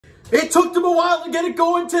It took them a while to get it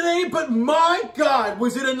going today, but my God,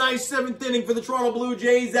 was it a nice seventh inning for the Toronto Blue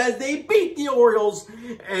Jays as they beat the Orioles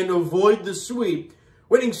and avoid the sweep.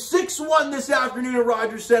 Winning 6-1 this afternoon at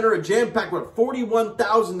Rogers Center, a jam-packed,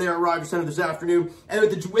 41,000 there at Rogers Center this afternoon. And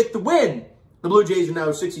with the win, the Blue Jays are now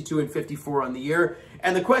 62-54 on the year.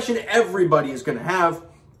 And the question everybody is going to have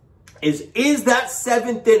is that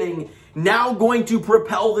seventh inning now going to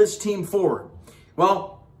propel this team forward?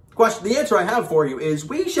 Well, the answer I have for you is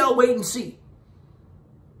we shall wait and see.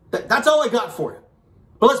 That's all I got for you.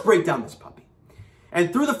 But let's break down this puppy.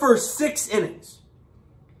 And through the first 6 innings,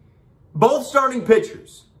 both starting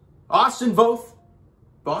pitchers, Austin Voth,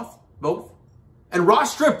 and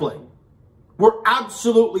Ross Stripling were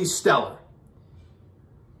absolutely stellar.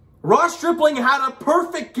 Ross Stripling had a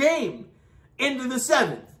perfect game into the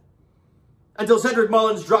 7th. Until Cedric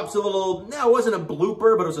Mullins drops a little, no, it wasn't a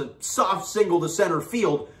blooper, but it was a soft single to center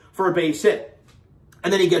field for a base hit.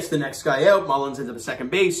 And then he gets the next guy out. Mullins into the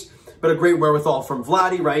second base, but a great wherewithal from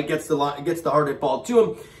Vladdy, right? Gets the hard hit ball to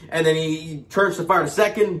him, and then he turns to fire to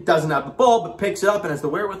second, doesn't have the ball, but picks it up and has the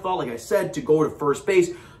wherewithal, like I said, to go to first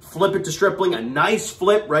base, flip it to Stripling, a nice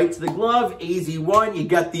flip right to the glove, easy one, you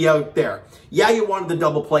get the out there. Yeah, you wanted the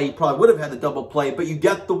double play, you probably would have had the double play, but you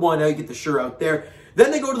get the one out, you get the sure out there.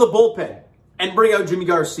 Then they go to the bullpen and bring out Jimmy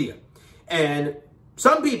Garcia. And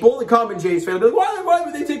some people, the common Jays fan, will be like, why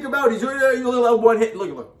would they take him out? He's only allowed one hit.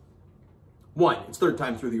 Look. One, it's third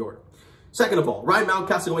time through the order. Second of all, Ryan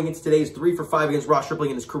Mountcastle going into today is 3 for 5 against Ross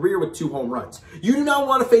Stripling in his career with 2 home runs. You do not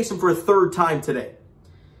want to face him for a third time today.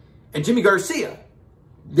 And Jimmy Garcia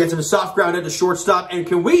gets him a soft ground at the shortstop. And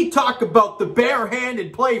can we talk about the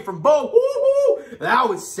barehanded play from Bo? Woo-hoo! That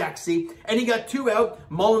was sexy. And he got 2 out,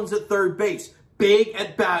 Mullins at third base. Big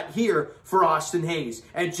at bat here for Austin Hayes.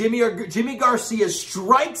 And Jimmy Garcia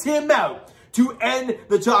strikes him out to end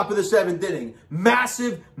the top of the 7th inning.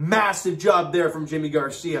 Massive, massive job there from Jimmy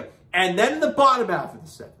Garcia. And then in the bottom half of the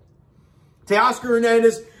 7th, Teoscar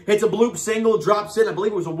Hernandez hits a bloop single, drops in. I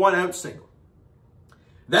believe it was a 1-out single.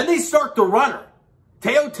 Then they start the runner.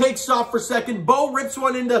 Teo takes off for second. Bo rips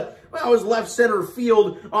one into, well, his left center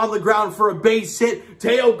field on the ground for a base hit.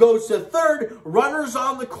 Teo goes to third. Runners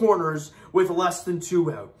on the corners with less than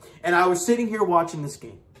 2 out. And I was sitting here watching this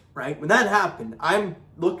game, right? When that happened, I'm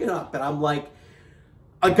looking up and I'm like,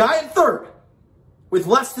 a guy at third with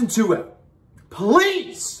less than 2 out.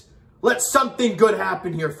 Please let something good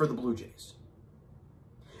happen here for the Blue Jays.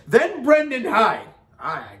 Then Brendan Hyde.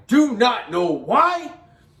 I do not know why,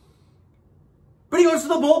 but he goes to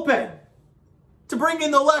the bullpen to bring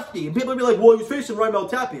in the lefty. And people will be like, well, he was facing Raimel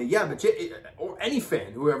Tapia. Yeah, but or any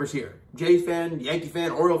fan, whoever's here, Jays fan, Yankee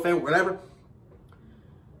fan, Oriole fan, whatever.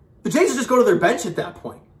 The Jays just go to their bench at that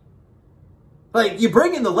point. Like, you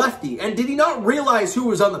bring in the lefty, and did he not realize who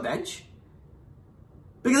was on the bench?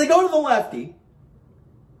 Because they go to the lefty,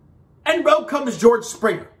 and out comes George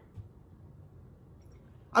Springer.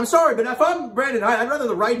 I'm sorry, but if I'm Brandon Hyde, I'd rather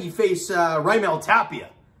the righty face Raimel Tapia.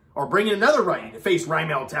 Or bring in another righty to face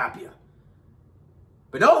Raimel Tapia.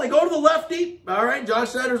 But no, they go to the lefty. All right, Josh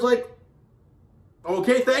Snyder's like,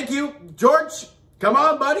 okay, thank you. George, come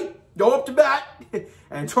on, buddy. Go up to bat.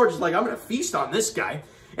 And George is like, I'm going to feast on this guy.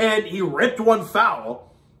 And he ripped one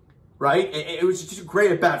foul, right? It was just a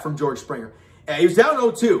great at-bat from George Springer. He was down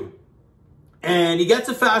 0-2. And he gets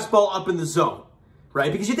a fastball up in the zone,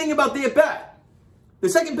 right? Because you think about the at-bat. The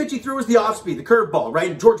second pitch he threw was the off-speed, the curveball,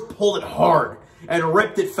 right? And George pulled it hard and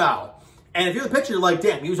ripped it foul. And if you're the pitcher, you're like,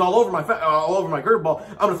 damn, he was all over my curveball.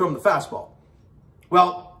 I'm going to throw him the fastball.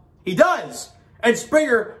 Well, he does. And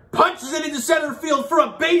Springer punches it into center field for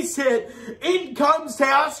a base hit. In comes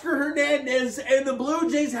Teoscar Hernandez, and the Blue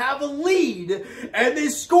Jays have a lead. And they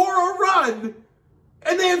score a run.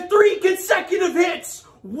 And they have 3 consecutive hits.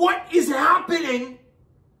 What is happening?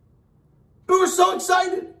 We were so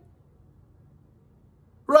excited.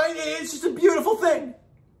 Right? It's just a beautiful thing.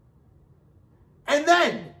 And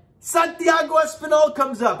then Santiago Espinal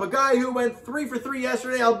comes up, a guy who went 3 for 3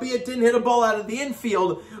 yesterday, albeit didn't hit a ball out of the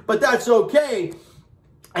infield, but that's okay.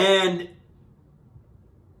 And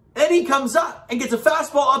then he comes up and gets a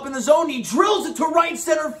fastball up in the zone. He drills it to right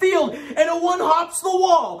center field, and a one hops the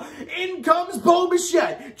wall. In comes Bo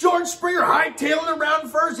Bichette. George Springer hightailing around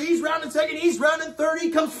first. He's rounding second. He's rounding third.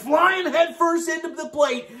 He comes flying head first into the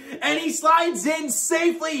plate, and he slides in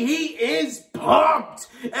safely. He is pumped.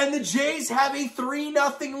 And the Jays have a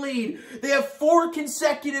 3-0 lead. They have 4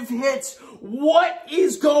 consecutive hits. What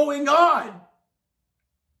is going on?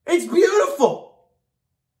 It's beautiful.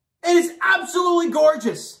 And it's absolutely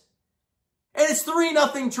gorgeous. And it's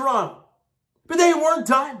 3-0 Toronto. But they weren't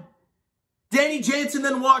done. Danny Jansen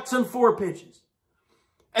then walks on 4 pitches.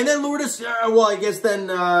 And then Lourdes, well, I guess then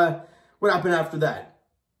what happened after that?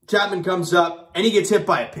 Chapman comes up, and he gets hit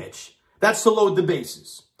by a pitch. That's to load the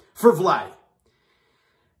bases for Vladdy.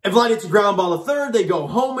 And Vladdy hits a ground ball to third. They go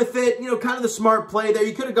home with it. You know, kind of the smart play there.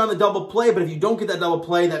 You could have gone the double play, but if you don't get that double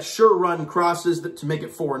play, that sure run crosses to make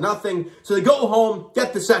it 4-0. So they go home,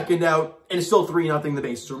 get the second out, and it's still 3-0. The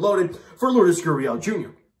bases are loaded for Lourdes Gurriel Jr.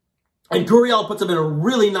 And Gurriel puts him in a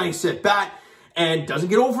really nice at-bat and doesn't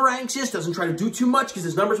get over-anxious, doesn't try to do too much because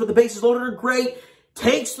his numbers with the bases loaded are great.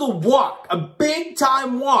 Takes the walk, a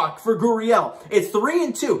big-time walk for Gurriel. It's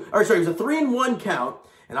 3-2. Or sorry, it was a 3-1 count.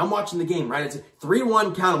 And I'm watching the game, right? It's a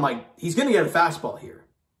 3-1 count. I'm like, he's going to get a fastball here.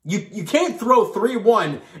 You can't throw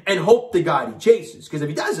 3-1 and hope the guy he chases. Because if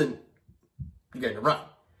he doesn't, you're getting a run.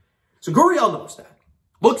 So Gurriel knows that.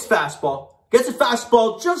 Looks fastball. Gets a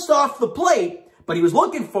fastball just off the plate. But he was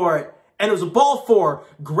looking for it. And it was a ball 4.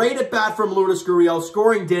 Great at bat from Lourdes Gurriel.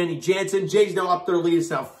 Scoring Danny Jansen. Jays now up their lead. It's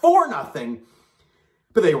now 4-0.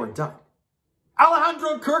 But they weren't done.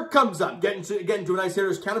 Alejandro Kirk comes up. Getting to a nice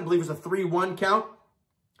hitter's count. I believe it was a 3-1 count.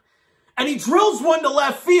 And he drills one to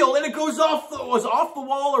left field, and it goes off the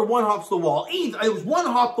wall or one hops the wall. Either. It was one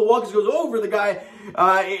hop the wall because it goes over the guy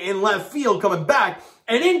in left field coming back.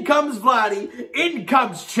 And in comes Vladdy, in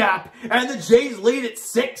comes Chap, and the Jays lead at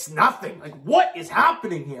 6-0. Like, what is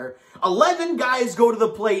happening here? 11 guys go to the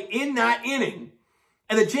plate in that inning,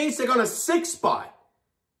 and the Jays take on a 6 spot.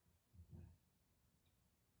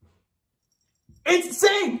 It's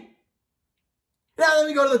insane. Now, then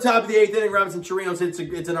we go to the top of the 8th inning. Robinson Chirinos hits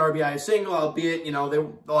it's an RBI single, albeit, you know, there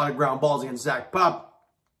were a lot of ground balls against Zach Pop.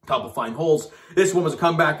 A couple fine holes. This one was a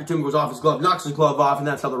comeback. Tatum goes off his glove, knocks his glove off, and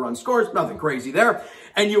that's how the run scores. Nothing crazy there.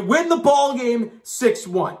 And you win the ball game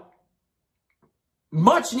 6-1.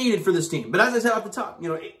 Much needed for this team. But as I said off the top, you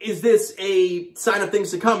know, is this a sign of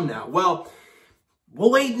things to come now? Well,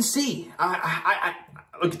 we'll wait and see.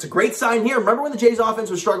 Look, it's a great sign here. Remember when the Jays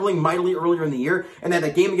offense was struggling mightily earlier in the year and they had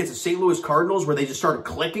that game against the St. Louis Cardinals where they just started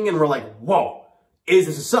clicking and we're like, whoa, is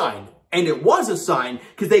this a sign? And it was a sign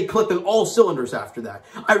because they clicked on all cylinders after that.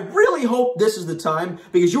 I really hope this is the time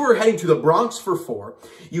because you were heading to the Bronx for 4.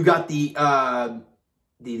 You got the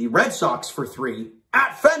Red Sox for 3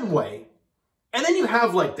 at Fenway. And then you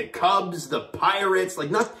have like the Cubs, the Pirates,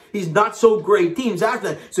 like these not so great teams after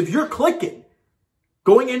that. So if you're clicking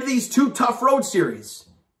going into these 2 tough road series,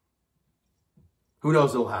 who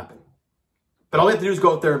knows what'll happen? But all you have to do is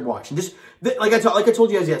go out there and watch. And just, like I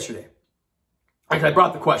told you guys yesterday, like I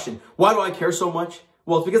brought the question, why do I care so much?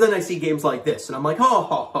 Well, it's because then I see games like this, and I'm like,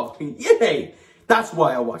 oh, yay. That's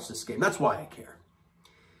why I watch this game. That's why I care.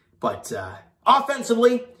 But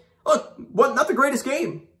offensively, look, not the greatest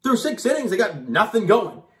game. Through 6 innings, they got nothing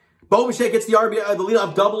going. Bo Bichette gets the RBI, the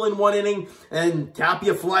leadoff double in 1 inning, and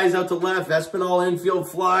Tapia flies out to left. Espinal infield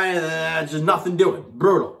fly, just nothing doing.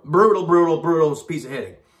 Brutal piece of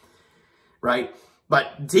hitting, right?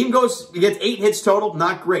 But team gets 8 hits total,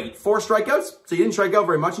 not great. 4 strikeouts, so you didn't strike out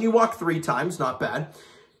very much, and you walked 3 times, not bad.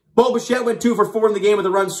 Bo Bichette went 2 for 4 in the game with a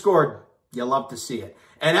run scored. You love to see it.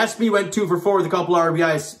 And SB went 2 for 4 with a couple of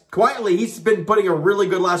RBIs. Quietly, he's been putting a really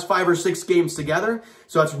good last 5 or 6 games together.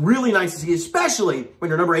 So it's really nice to see, especially when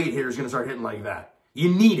your number 8 hitter is going to start hitting like that.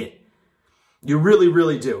 You need it. You really,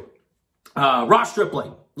 really do. Ross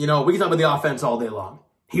Stripling, you know, we can talk about the offense all day long.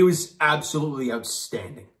 He was absolutely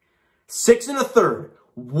outstanding. 6 1/3,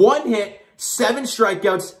 1 hit, 7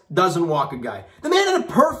 strikeouts, doesn't walk a guy. The man had a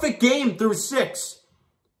perfect game through 6.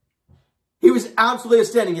 He was absolutely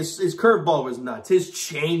outstanding. His curveball was nuts. His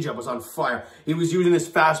changeup was on fire. He was using his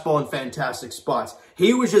fastball in fantastic spots.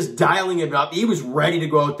 He was just dialing it up. He was ready to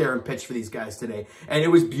go out there and pitch for these guys today. And it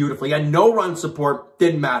was beautiful. He had no run support.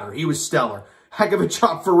 Didn't matter. He was stellar. Heck of a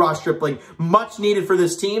job for Ross Stripling. Much needed for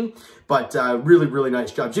this team, but really, really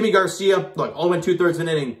nice job. Jimmy Garcia, look, only went 2/3 of an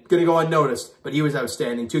inning. Going to go unnoticed, but he was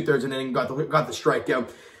outstanding. 2/3 of an inning, got the strikeout.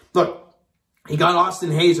 Look, he got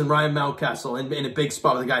Austin Hayes and Ryan Mountcastle in a big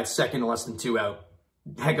spot with a guy at second and less than 2 out.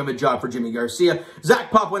 Heck of a job for Jimmy Garcia. Zach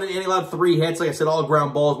Pop went in and he allowed 3 hits. Like I said, all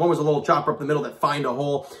ground balls. One was a little chopper up the middle that found a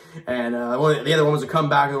hole. And the other one was a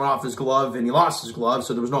comeback and went off his glove. And he lost his glove,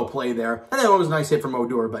 so there was no play there. And then one was a nice hit from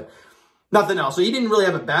Odor, but nothing else. So he didn't really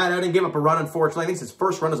have a bad outing. Gave up a run, unfortunately. I think it's his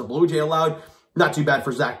first run as a Blue Jay allowed. Not too bad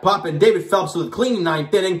for Zach Pop. And David Phelps with a clean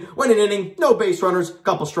 9th inning. Went an inning, no base runners,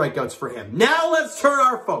 couple strikeouts for him. Now let's turn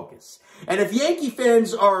our focus. And if Yankee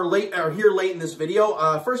fans are here late in this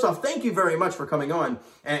video, first off, thank you very much for coming on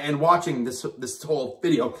and watching this whole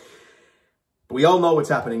video. But we all know what's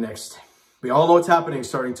happening next. We all know what's happening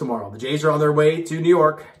starting tomorrow. The Jays are on their way to New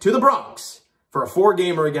York, to the Bronx, for a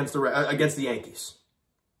 4-gamer against the Yankees.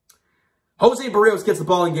 Jose Berrios gets the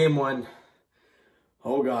ball in game 1.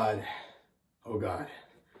 Oh, God. Oh, God.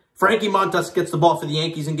 Frankie Montas gets the ball for the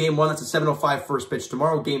Yankees in Game 1. That's a 7:05 first pitch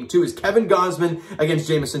tomorrow. Game 2 is Kevin Gausman against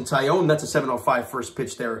Jameson Taillon. That's a 7:05 first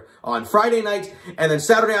pitch there on Friday night. And then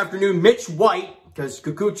Saturday afternoon, Mitch White, because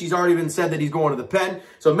Kikuchi's already been said that he's going to the pen.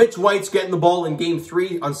 So Mitch White's getting the ball in Game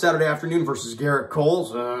 3 on Saturday afternoon versus Garrett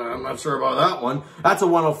Cole. I'm not sure about that one. That's a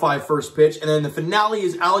 1:05 first pitch. And then the finale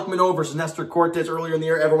is Alek Manoah versus Nestor Cortes. Earlier in the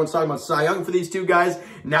year, everyone's talking about Cy Young for these two guys.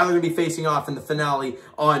 Now they're going to be facing off in the finale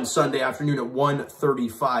on Sunday afternoon at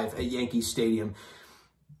 1:35 at Yankee Stadium.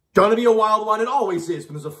 Gonna be a wild one. It always is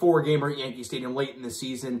when there's a 4-gamer at Yankee Stadium late in the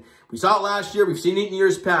season. We saw it last year. We've seen it in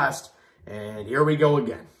years past. And here we go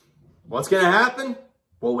again. What's going to happen?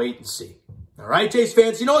 We'll wait and see. All right, Jays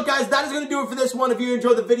fans. You know what, guys? That is going to do it for this one. If you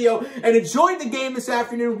enjoyed the video and enjoyed the game this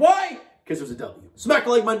afternoon, why? Because it was a W. Smack a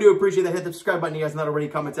like button. Do appreciate that. Hit the subscribe button. You guys not already.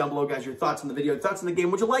 Comment down below, guys, your thoughts on the video, thoughts on the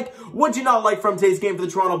game. Would you like, would you not like from today's game for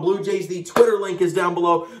the Toronto Blue Jays? The Twitter link is down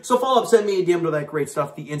below. So follow up, send me a DM to that great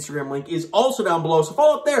stuff. The Instagram link is also down below. So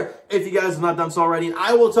follow up there if you guys have not done so already. And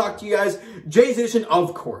I will talk to you guys, Jays edition,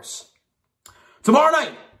 of course, tomorrow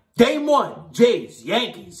night. Game 1, Jays,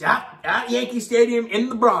 Yankees, at Yankee Stadium in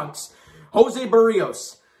the Bronx. Jose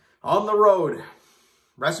Berrios on the road.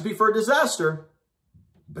 Recipe for a disaster,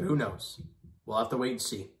 but who knows? We'll have to wait and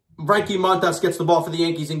see. Frankie Montas gets the ball for the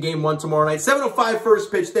Yankees in Game 1 tomorrow night. 7:05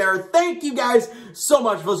 first pitch there. Thank you guys so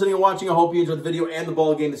much for listening and watching. I hope you enjoyed the video and the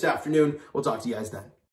ball game this afternoon. We'll talk to you guys then.